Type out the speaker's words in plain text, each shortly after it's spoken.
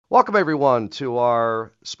Welcome, everyone, to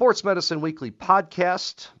our Sports Medicine Weekly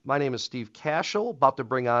podcast. My name is Steve Cashel, about to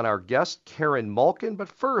bring on our guest, Karen Malkin. But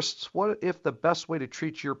first, what if the best way to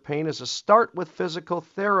treat your pain is to start with physical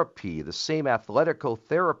therapy? The same athletico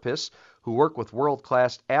therapists who work with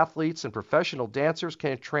world-class athletes and professional dancers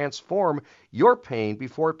can transform your pain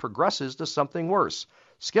before it progresses to something worse.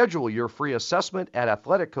 Schedule your free assessment at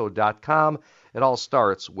athletico.com. It all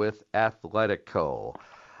starts with Athletico.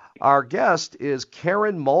 Our guest is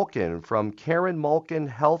Karen Malkin from Karen Malkin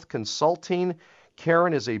Health Consulting.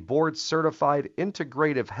 Karen is a board-certified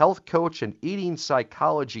integrative health coach and eating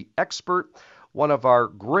psychology expert, one of our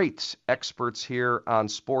great experts here on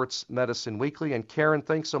Sports Medicine Weekly. And Karen,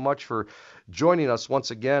 thanks so much for joining us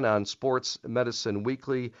once again on Sports Medicine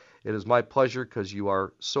Weekly. It is my pleasure because you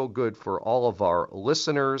are so good for all of our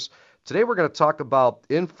listeners. Today we're going to talk about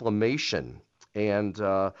inflammation and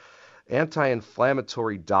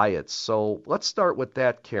anti-inflammatory diets. So let's start with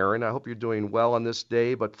that, Karen. I hope you're doing well on this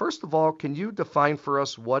day. But first of all, can you define for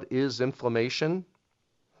us what is inflammation?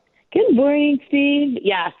 Good morning, Steve.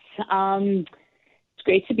 Yes, it's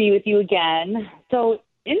great to be with you again. So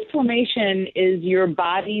inflammation is your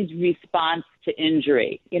body's response to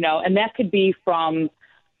injury, and that could be from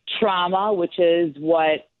trauma, which is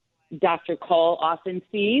what Dr. Cole often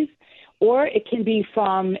sees, or it can be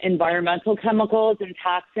from environmental chemicals and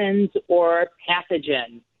toxins or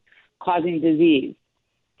pathogens causing disease.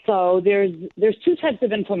 So there's two types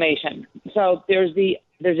of inflammation. So there's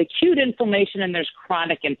acute inflammation and there's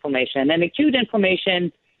chronic inflammation. And acute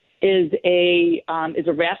inflammation is a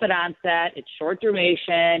rapid onset. It's short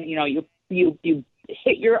duration. You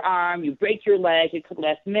hit your arm, you break your leg. It could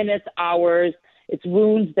last minutes, hours. It's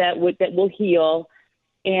wounds that will heal.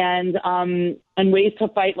 And ways to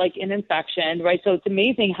fight like an infection, right? So it's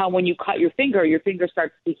amazing how when you cut your finger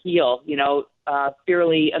starts to heal,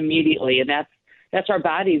 fairly immediately, and that's our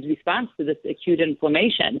body's response to this acute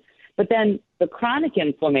inflammation. But then the chronic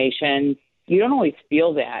inflammation, you don't always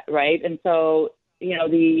feel that, right? And so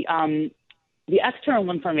the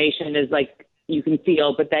external inflammation is like you can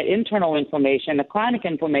feel, but that internal inflammation, the chronic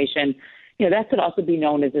inflammation, that could also be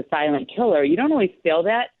known as a silent killer. You don't always feel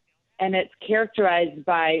that. And it's characterized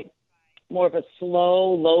by more of a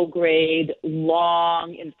slow, low-grade,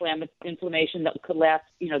 long inflammation that could last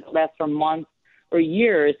for months or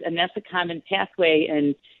years. And that's a common pathway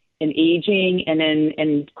in aging and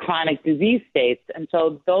in chronic disease states. And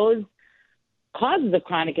so those causes of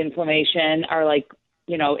chronic inflammation are like,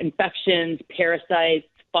 infections, parasites,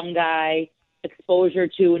 fungi, exposure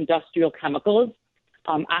to industrial chemicals,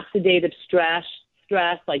 oxidative stress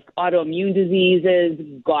like autoimmune diseases,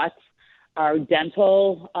 gut, our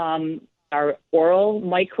dental, our oral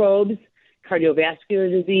microbes, cardiovascular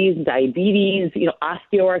disease, diabetes,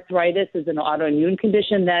 osteoarthritis is an autoimmune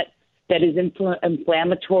condition that is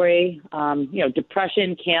inflammatory,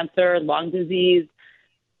 depression, cancer, lung disease,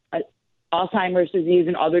 Alzheimer's disease,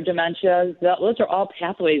 and other dementias. Those are all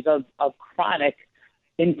pathways of chronic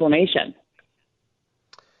inflammation.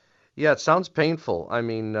 Yeah, it sounds painful. I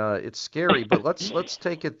mean, it's scary, but let's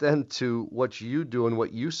take it then to what you do and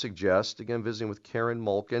what you suggest. Again, visiting with Karen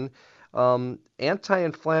Malkin.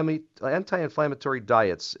 Anti-inflammatory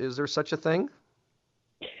diets. Is there such a thing?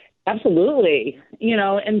 Absolutely.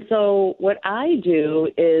 And so what I do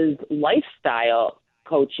is lifestyle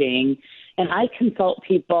coaching, and I consult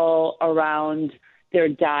people around their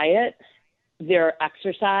diet, their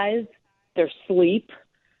exercise, their sleep,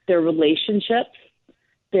 their relationships,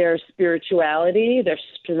 their spirituality, their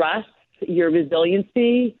stress, your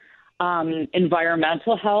resiliency,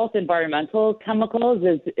 environmental health, environmental chemicals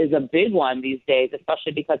is a big one these days,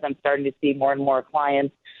 especially because I'm starting to see more and more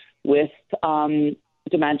clients with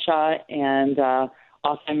dementia and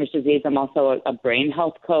Alzheimer's disease. I'm also a brain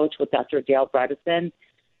health coach with Dr. Dale Bredesen.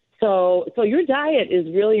 So your diet is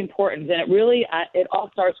really important, and it all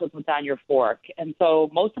starts with what's on your fork. And so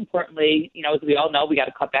most importantly, as we all know, we got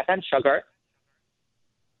to cut back on sugar.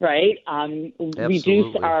 Right?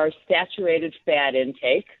 Reduce our saturated fat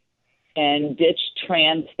intake and ditch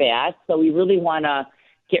trans fats. So we really want to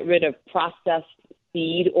get rid of processed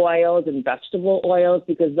seed oils and vegetable oils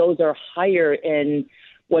because those are higher in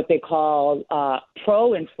what they call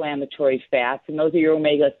pro-inflammatory fats, and those are your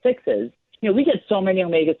omega-6s. We get so many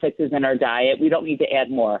omega-6s in our diet, we don't need to add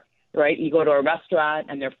more, right? You go to a restaurant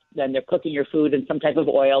and they're cooking your food in some type of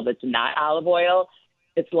oil that's not olive oil.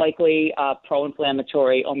 It's likely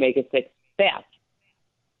pro-inflammatory omega-6 fats.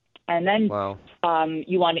 And then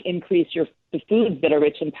you want to increase the foods that are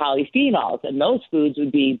rich in polyphenols, and those foods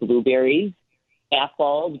would be blueberries,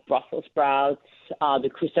 apples, Brussels sprouts, the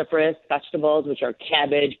cruciferous vegetables, which are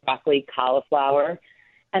cabbage, broccoli, cauliflower.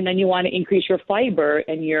 And then you want to increase your fiber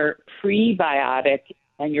and your prebiotic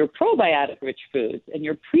and your probiotic-rich foods. And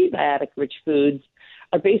your prebiotic-rich foods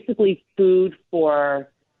are basically food for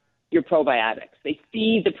your probiotics. They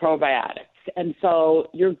feed the probiotics. And so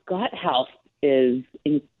your gut health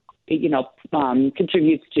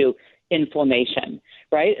contributes to inflammation,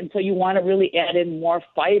 right? And so you want to really add in more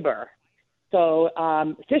fiber. So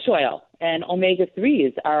fish oil and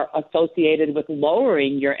omega-3s are associated with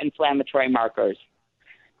lowering your inflammatory markers.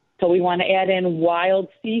 So we want to add in wild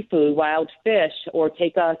seafood, wild fish, or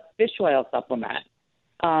take a fish oil supplement.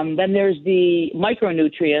 Then there's the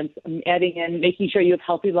micronutrients, making sure you have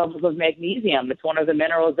healthy levels of magnesium. It's one of the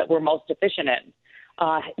minerals that we're most deficient in.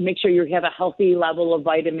 Make sure you have a healthy level of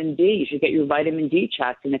vitamin D. You should get your vitamin D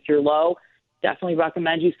checked. And if you're low, definitely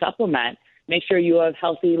recommend you supplement. Make sure you have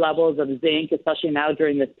healthy levels of zinc, especially now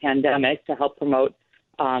during this pandemic, to help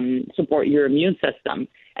support your immune system.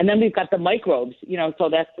 And then we've got the microbes, so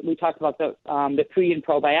we talked about the pre and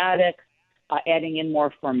probiotics, adding in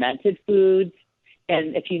more fermented foods,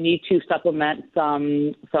 and if you need to supplement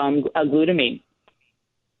some glutamine.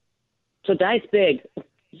 So diet's big.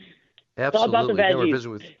 Absolutely. It's all about the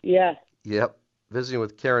veggies. Yep. Visiting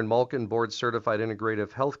with Karen Malkin, board-certified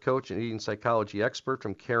integrative health coach and eating psychology expert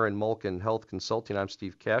from Karen Malkin Health Consulting. I'm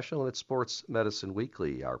Steve Cashel, and it's Sports Medicine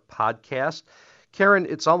Weekly, our podcast. Karen,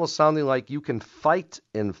 it's almost sounding like you can fight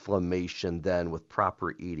inflammation then with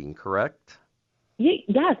proper eating, correct?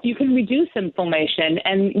 Yes, you can reduce inflammation.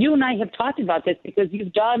 And you and I have talked about this because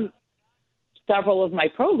you've done several of my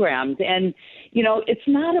programs. And, it's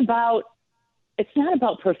not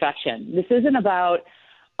about perfection. This isn't about,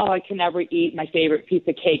 I can never eat my favorite piece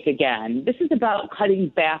of cake again. This is about cutting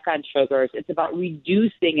back on sugars. It's about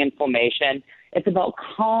reducing inflammation. It's about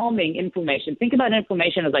calming inflammation. Think about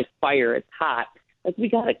inflammation as like fire. It's hot. We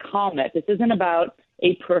got to calm it. This isn't about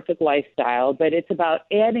a perfect lifestyle, but it's about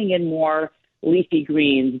adding in more leafy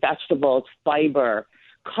greens, vegetables, fiber,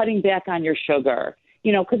 cutting back on your sugar.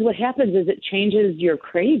 Because what happens is it changes your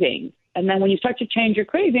cravings. And then when you start to change your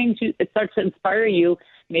cravings, it starts to inspire you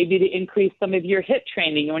maybe to increase some of your HIIT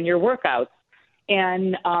training on your workouts.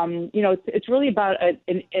 And, it's really about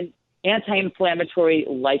an anti-inflammatory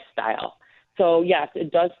lifestyle. So, yes,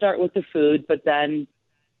 it does start with the food, but then,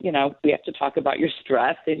 we have to talk about your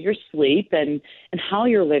stress and your sleep and how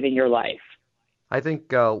you're living your life. I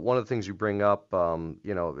think one of the things you bring up,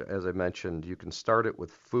 as I mentioned, you can start it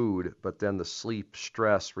with food, but then the sleep,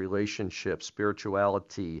 stress, relationships,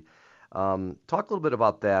 spirituality. Talk a little bit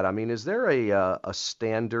about that. I mean, is there a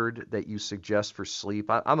standard that you suggest for sleep?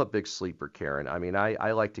 I'm a big sleeper, Karen. I mean,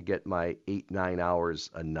 I like to get my 8-9 hours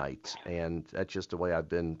a night, and that's just the way I've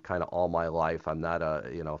been kind of all my life. I'm not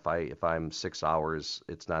if I'm 6 hours,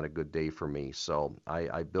 it's not a good day for me. So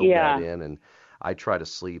I build that in, and I try to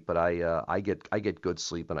sleep, but I get good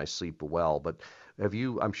sleep and I sleep well. But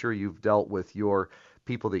I'm sure you've dealt with your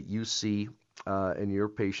people that you see and your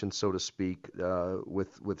patients, so to speak,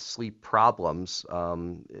 with sleep problems,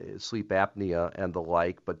 sleep apnea and the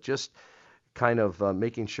like, but just kind of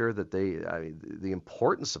making sure that the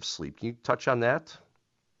importance of sleep. Can you touch on that?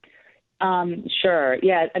 Sure.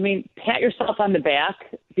 Yeah. I mean, pat yourself on the back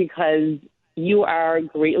because you are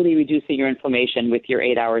greatly reducing your inflammation with your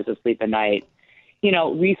 8 hours of sleep a night.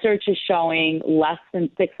 Research is showing less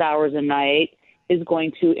than 6 hours a night is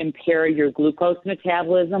going to impair your glucose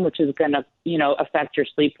metabolism, which is going to, affect your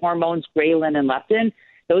sleep hormones, ghrelin and leptin.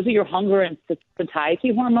 Those are your hunger and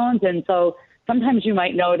satiety hormones. And so sometimes you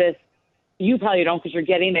might notice, you probably don't because you're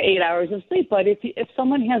getting the 8 hours of sleep, but if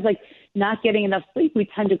someone has not getting enough sleep, we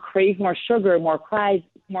tend to crave more sugar, more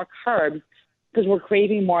carbs because we're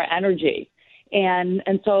craving more energy. And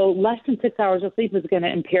so less than 6 hours of sleep is going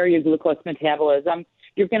to impair your glucose metabolism.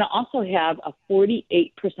 You're going to also have a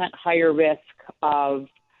 48% higher risk of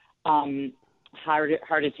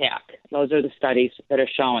heart attack. Those are the studies that are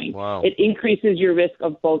showing. Wow. It increases your risk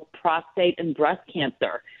of both prostate and breast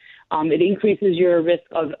cancer. It increases your risk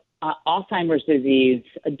of Alzheimer's disease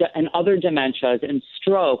and other dementias and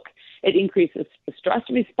stroke. It increases the stress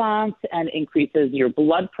response and increases your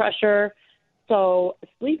blood pressure. So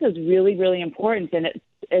sleep is really, really important, and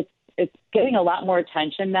it's getting a lot more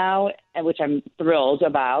attention now, which I'm thrilled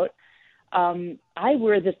about. I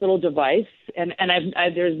wear this little device, and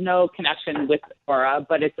there's no connection with Oura,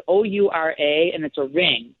 but it's OURA, and it's a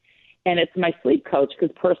ring. And it's my sleep coach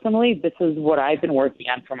because personally, this is what I've been working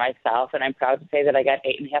on for myself, and I'm proud to say that I got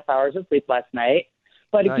 8.5 hours of sleep last night.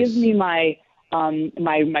 But Nice. It gives me my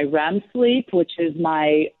REM sleep, which is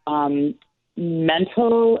my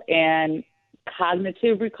mental and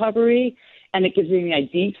cognitive recovery. And it gives me my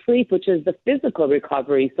deep sleep, which is the physical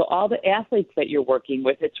recovery. So all the athletes that you're working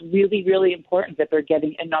with, it's really, really important that they're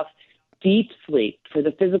getting enough deep sleep for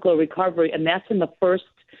the physical recovery. And that's in the first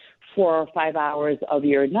 4 or 5 hours of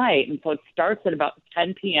your night. And so it starts at about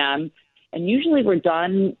 10 p.m. And usually we're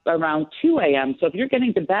done around 2 a.m. So if you're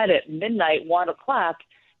getting to bed at midnight, 1 o'clock,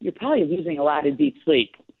 you're probably losing a lot of deep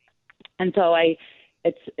sleep. And so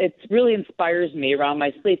it's really inspires me around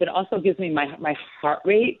my sleep. It also gives me my heart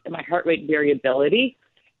rate and my heart rate variability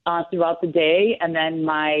throughout the day. And then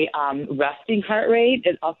my resting heart rate.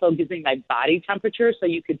 It also gives me my body temperature. So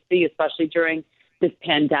you could see, especially during this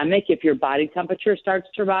pandemic, if your body temperature starts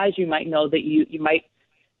to rise, you might know that you might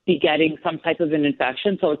be getting some type of an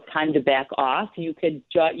infection. So it's time to back off. You could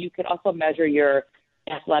also measure your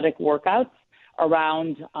athletic workouts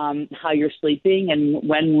around how you're sleeping and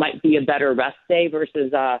when might be a better rest day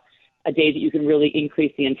versus a day that you can really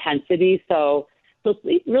increase the intensity. So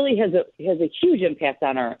sleep really has a huge impact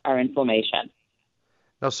on our inflammation.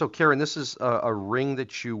 Now, so Karen, this is a ring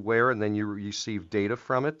that you wear and then you receive data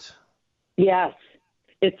from it? Yes.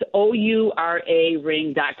 It's ouraring.com.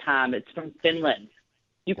 It's from Finland.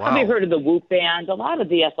 You've probably heard of the Whoop band. A lot of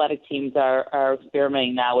the athletic teams are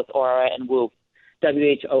experimenting now with Oura and Whoop,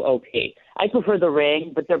 WHOOP. I prefer the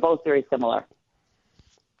ring, but they're both very similar.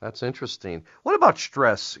 That's interesting. What about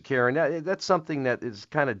stress, Karen? That's something that is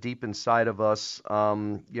kind of deep inside of us. I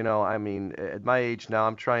mean, at my age now,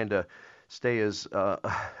 I'm trying to stay as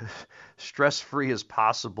stress-free as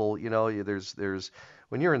possible. There's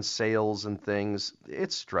when you're in sales and things,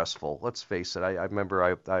 it's stressful. Let's face it. I remember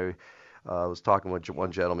I was talking with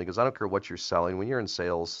one gentleman because I don't care what you're selling. When you're in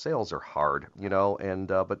sales are hard, and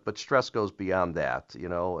but stress goes beyond that,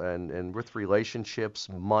 and with relationships,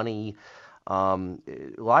 money,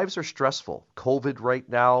 lives are stressful. COVID right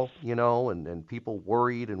now, and people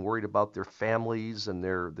worried about their families and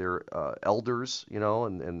their elders,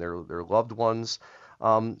 and their loved ones.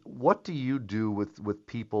 What do you do with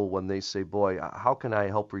people when they say, "Boy, how can I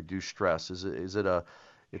help reduce stress?" Is it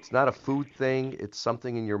it's not a food thing, it's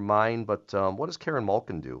something in your mind, but what does Karen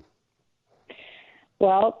Malkin do?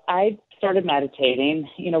 Well, I started meditating,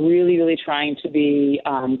 really, really trying to be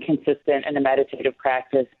consistent in a meditative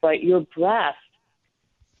practice. But your breath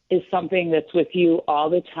is something that's with you all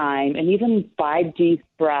the time. And even 5 deep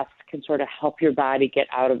breaths can sort of help your body get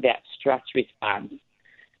out of that stress response.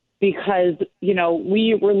 Because,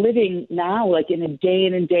 we're living now like in a day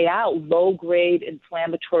in and day out, low-grade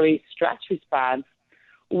inflammatory stress response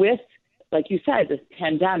with, like you said, this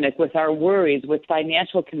pandemic, with our worries, with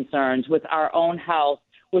financial concerns, with our own health,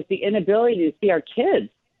 with the inability to see our kids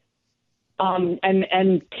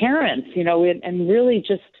and parents, and really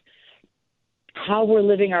just how we're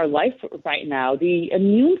living our life right now. The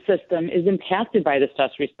immune system is impacted by the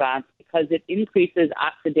stress response because it increases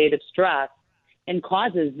oxidative stress and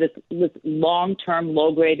causes this long-term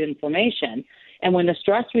low-grade inflammation. And when the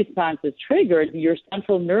stress response is triggered, your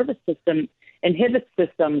central nervous system inhibits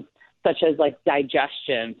systems such as like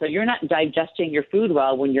digestion. So you're not digesting your food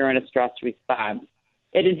well when you're in a stress response.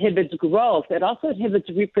 It inhibits growth. It also inhibits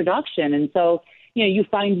reproduction. And so, you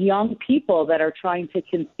find young people that are trying to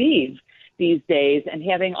conceive these days and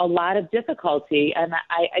having a lot of difficulty. And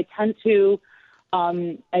I tend to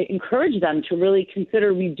I encourage them to really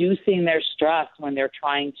consider reducing their stress when they're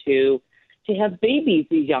trying to have babies,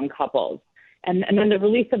 these young couples. And then the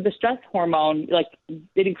release of the stress hormone, like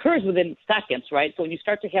it occurs within seconds, right? So when you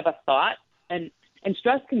start to have a thought, and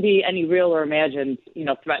stress can be any real or imagined,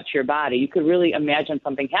 threat to your body. You could really imagine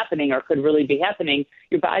something happening or could really be happening.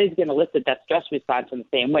 Your body's going to elicit that stress response in the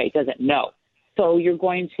same way. It doesn't know. So you're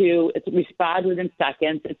going to respond within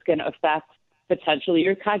seconds. It's going to affect potentially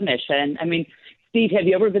your cognition. I mean, Steve, have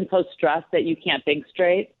you ever been so stressed that you can't think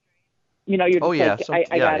straight? You're just I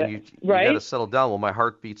gotta, you right? got to settle down. Well, my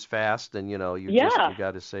heart beats fast, and you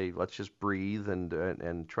got to say, let's just breathe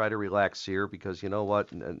and try to relax here, because you know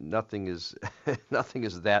what, nothing is nothing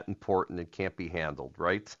is that important. It can't be handled,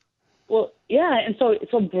 right? Well, yeah, and so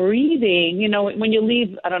breathing. When you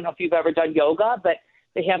leave, I don't know if you've ever done yoga, but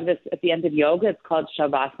they have this at the end of yoga. It's called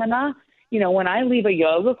Shavasana. When I leave a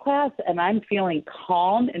yoga class and I'm feeling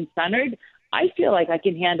calm and centered, I feel like I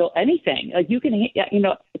can handle anything. Like you can,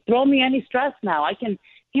 throw me any stress now. I can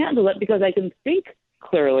handle it because I can think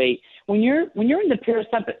clearly. When you're in the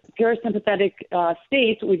parasympathetic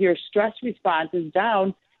state with your stress response is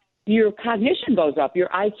down, your cognition goes up, your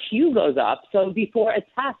IQ goes up. So before a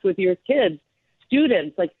test with your kids,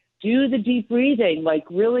 students, like do the deep breathing, like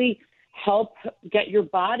really help get your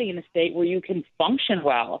body in a state where you can function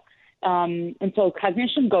well. And so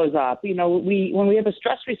cognition goes up. When we have a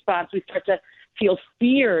stress response, we start to feel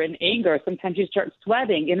fear and anger. Sometimes you start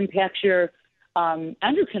sweating. It impacts your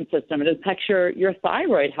endocrine system. It affects your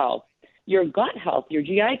thyroid health, your gut health, your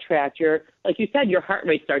GI tract, like you said, your heart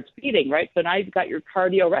rate starts beating, right? So now you've got your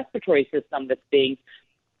cardiorespiratory system that's being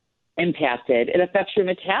impacted. It affects your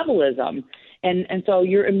metabolism. And so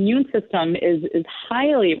your immune system is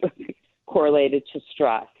highly correlated to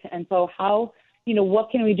stress. And so what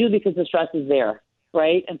can we do because the stress is there,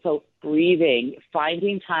 right? And so breathing,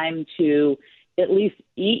 finding time to at least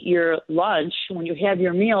eat your lunch. When you have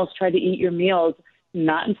your meals, try to eat your meals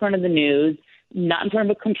not in front of the news, not in front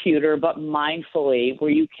of a computer, but mindfully, where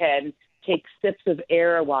you can take sips of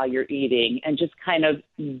air while you're eating and just kind of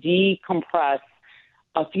decompress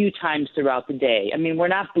a few times throughout the day. I mean, we're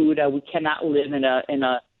not Buddha. We cannot live in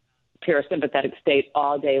a parasympathetic state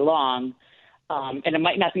all day long. And it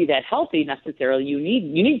might not be that healthy necessarily. You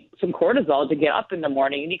need some cortisol to get up in the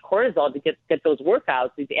morning. You need cortisol to get those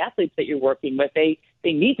workouts. These athletes that you're working with, they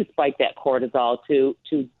need to spike that cortisol to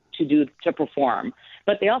perform.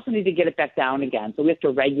 But they also need to get it back down again. So we have to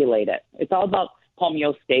regulate it. It's all about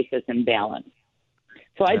homeostasis and balance.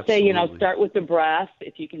 So I'd say, start with the breath.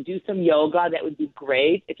 If you can do some yoga, that would be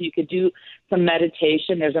great. If you could do some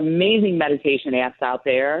meditation, there's amazing meditation apps out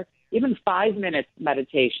there. Even 5 minutes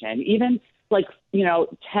meditation, even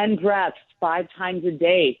 10 breaths 5 times a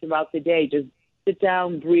day throughout the day. Just sit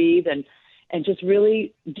down, breathe, and just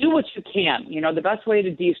really do what you can. The best way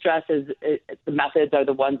to de-stress is the methods are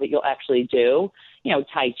the ones that you'll actually do.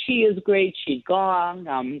 Tai Chi is great,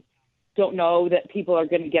 Qigong. Don't know that people are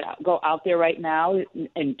going to go out there right now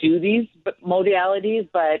and do these modalities,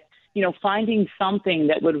 but finding something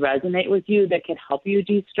that would resonate with you that could help you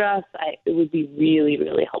de-stress, it would be really,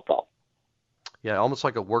 really helpful. Yeah, almost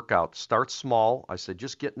like a workout. Start small. I said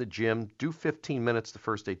just get in the gym, do 15 minutes the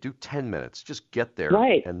first day, do 10 minutes, just get there.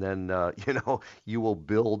 Right. And then, you will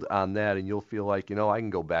build on that and you'll feel like, I can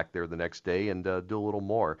go back there the next day and do a little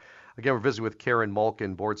more. Again, we're visiting with Karen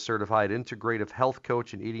Malkin, board-certified integrative health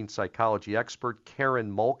coach and eating psychology expert.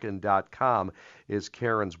 KarenMalkin.com is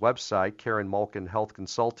Karen's website, Karen Malkin Health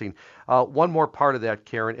Consulting. One more part of that,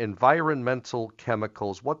 Karen, environmental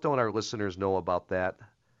chemicals. What don't our listeners know about that?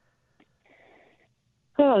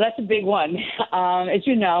 Oh, that's a big one. As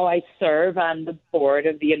you know, I serve on the board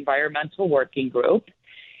of the Environmental Working Group,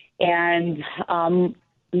 and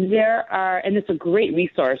and it's a great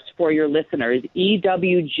resource for your listeners,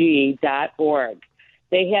 EWG.org.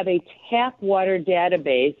 They have a tap water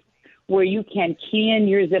database where you can key in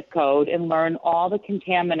your zip code and learn all the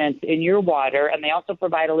contaminants in your water, and they also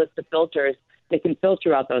provide a list of filters that can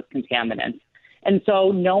filter out those contaminants. And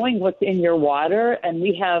so knowing what's in your water, and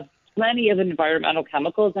we have plenty of environmental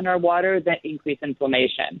chemicals in our water that increase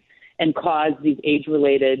inflammation and cause these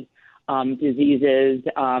age-related diseases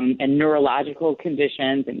and neurological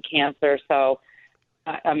conditions and cancer. So,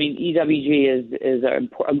 EWG is an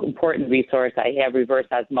important resource. I have reverse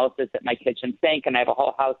osmosis at my kitchen sink, and I have a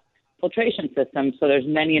whole house filtration system. So there's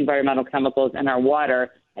many environmental chemicals in our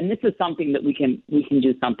water, and this is something that we can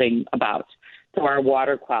do something about. So our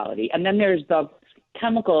water quality. And then there's the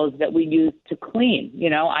chemicals that we use to clean.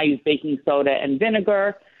 I use baking soda and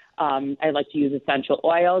vinegar. I like to use essential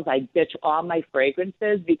oils. I ditch all my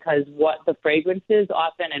fragrances because what the fragrances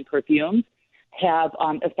often in perfumes have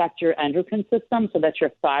affect your endocrine system. So that's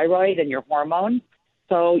your thyroid and your hormones.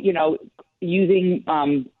 So, using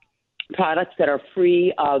products that are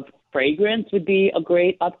free of fragrance would be a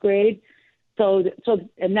great upgrade.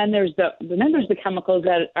 And then there's the chemicals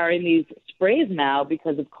that are in these sprays now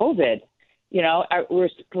because of COVID. We're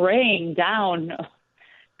spraying down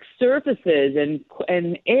surfaces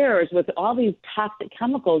and airs with all these toxic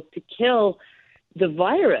chemicals to kill the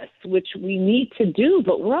virus, which we need to do,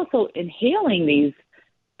 but we're also inhaling these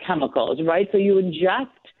chemicals, right? So you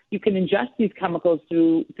can ingest these chemicals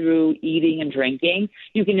through eating and drinking.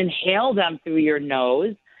 You can inhale them through your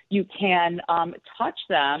nose. You can touch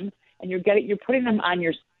them, and you're putting them on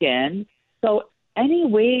your skin. So any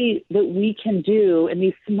way that we can do, and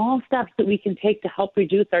these small steps that we can take to help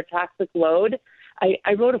reduce our toxic load.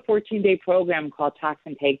 I wrote a 14-day program called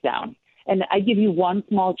Toxin Takedown, and I give you one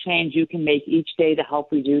small change you can make each day to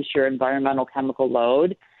help reduce your environmental chemical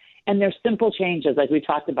load. And they're simple changes, like we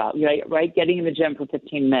talked about, right? Getting in the gym for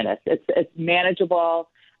 15 minutes. It's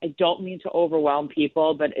manageable. I don't mean to overwhelm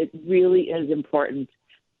people, but it really is important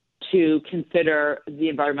to consider the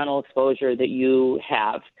environmental exposure that you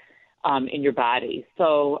have in your body.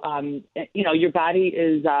 So, your body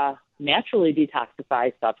is naturally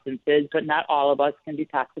detoxifies substances, but not all of us can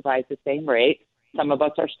detoxify at the same rate. Some of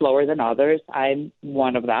us are slower than others. I'm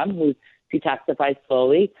one of them who detoxifies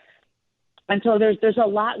slowly. And so there's a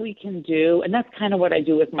lot we can do, and that's kind of what I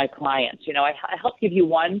do with my clients. I help give you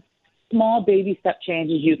one small baby step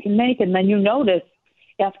changes you can make. And then you notice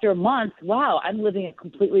after a month, wow, I'm living a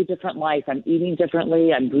completely different life. I'm eating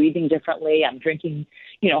differently. I'm breathing differently. I'm drinking,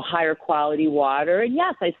 higher quality water. And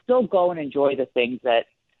yes, I still go and enjoy the things that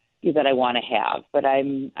I want to have. But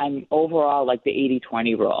I'm overall like the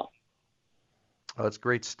 80-20 rule. Oh, that's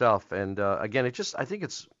great stuff. And again, I think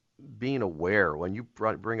it's being aware. When you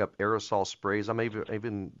bring up aerosol sprays, I'm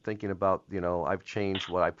even thinking about, I've changed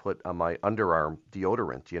what I put on my underarm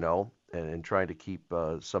deodorant, and trying to keep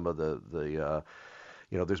some of the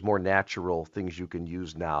there's more natural things you can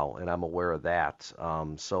use now, and I'm aware of that.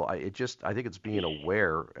 So I think it's being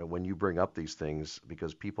aware when you bring up these things,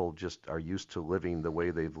 because people just are used to living the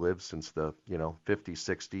way they've lived since the 50s,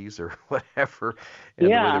 60s, or whatever, and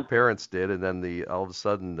the way their parents did, and then all of a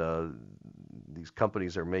sudden these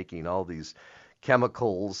companies are making all these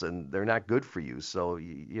chemicals, and they're not good for you. So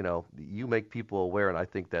you make people aware, and I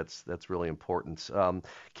think that's really important.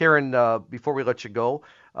 Karen, before we let you go,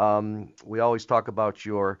 we always talk about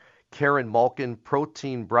your Karen Malkin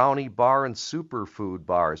Protein Brownie Bar and Superfood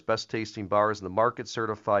Bars. Best tasting bars in the market,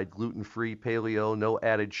 certified gluten-free, paleo, no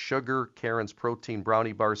added sugar. Karen's Protein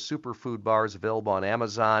Brownie Bars, Superfood Bars, available on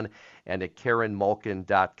Amazon and at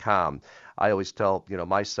KarenMalkin.com. I always tell,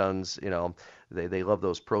 my sons, they love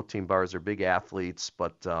those protein bars. They're big athletes,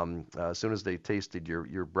 but as soon as they tasted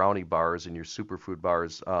your brownie bars and your superfood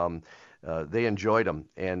bars, they enjoyed them.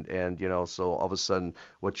 And so all of a sudden,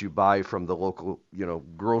 what you buy from the local,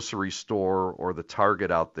 grocery store or the Target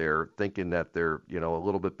out there, thinking that they're, a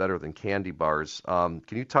little bit better than candy bars. Can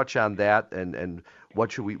you touch on that and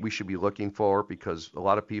what we should be looking for? Because a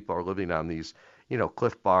lot of people are living on these,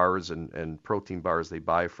 Cliff Bars and protein bars they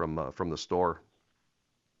buy from the store.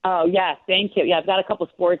 Oh, yeah, thank you. Yeah, I've got a couple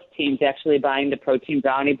sports teams actually buying the protein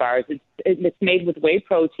brownie bars. It's made with whey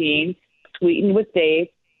protein, sweetened with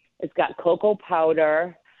dates. It's got cocoa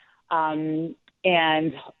powder and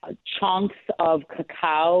chunks of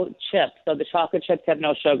cacao chips. So the chocolate chips have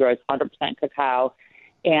no sugar. It's 100% cacao.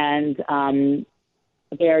 And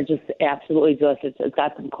they're just absolutely delicious. It's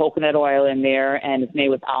got some coconut oil in there, and it's made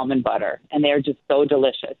with almond butter. And they're just so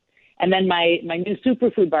delicious. And then my new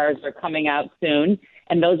superfood bars are coming out soon.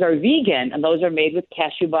 And those are vegan, and those are made with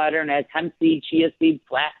cashew butter, and it has hemp seed, chia seed,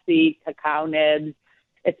 flaxseed, cacao nibs.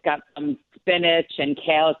 It's got some spinach and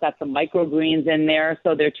kale. It's got some microgreens in there.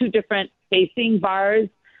 So they're two different tasting bars,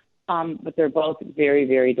 but they're both very,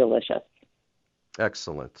 very delicious.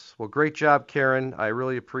 Excellent. Well, great job, Karen. I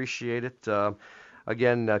really appreciate it.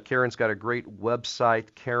 Again, Karen's got a great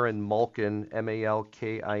website, Karen Malkin,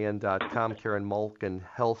 MALKIN.com, Karen Malkin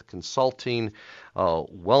Health Consulting,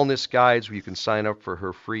 wellness guides where you can sign up for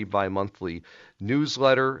her free bi-monthly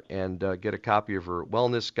newsletter and get a copy of her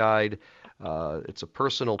wellness guide. It's a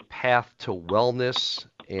personal path to wellness.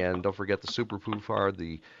 And don't forget the Superfood Bar,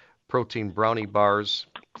 the protein brownie bars,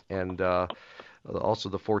 and also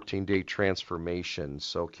the 14-day transformation.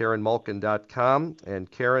 So KarenMalkin.com. And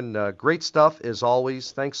Karen, great stuff as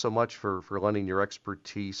always. Thanks so much for lending your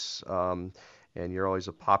expertise. And you're always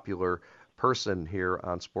a popular person here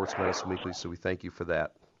on Sports Medicine Weekly, so we thank you for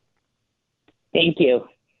that. Thank you.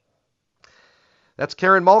 That's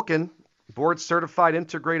Karen Malkin, board-certified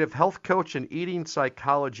integrative health coach and eating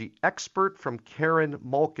psychology expert from Karen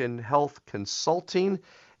Malkin Health Consulting.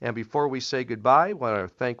 And before we say goodbye, I want to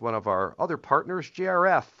thank one of our other partners,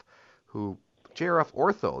 JRF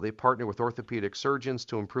Ortho. They partner with orthopedic surgeons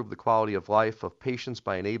to improve the quality of life of patients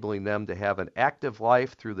by enabling them to have an active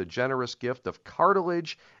life through the generous gift of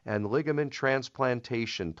cartilage and ligament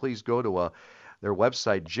transplantation. Please go to their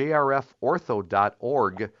website,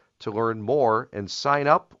 jrfortho.org, to learn more and sign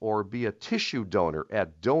up or be a tissue donor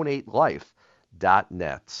at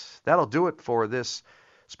donatelife.net. That'll do it for this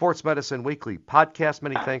Sports Medicine Weekly podcast.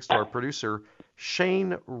 Many thanks to our producer,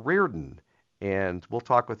 Shane Reardon. And we'll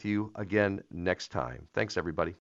talk with you again next time. Thanks, everybody.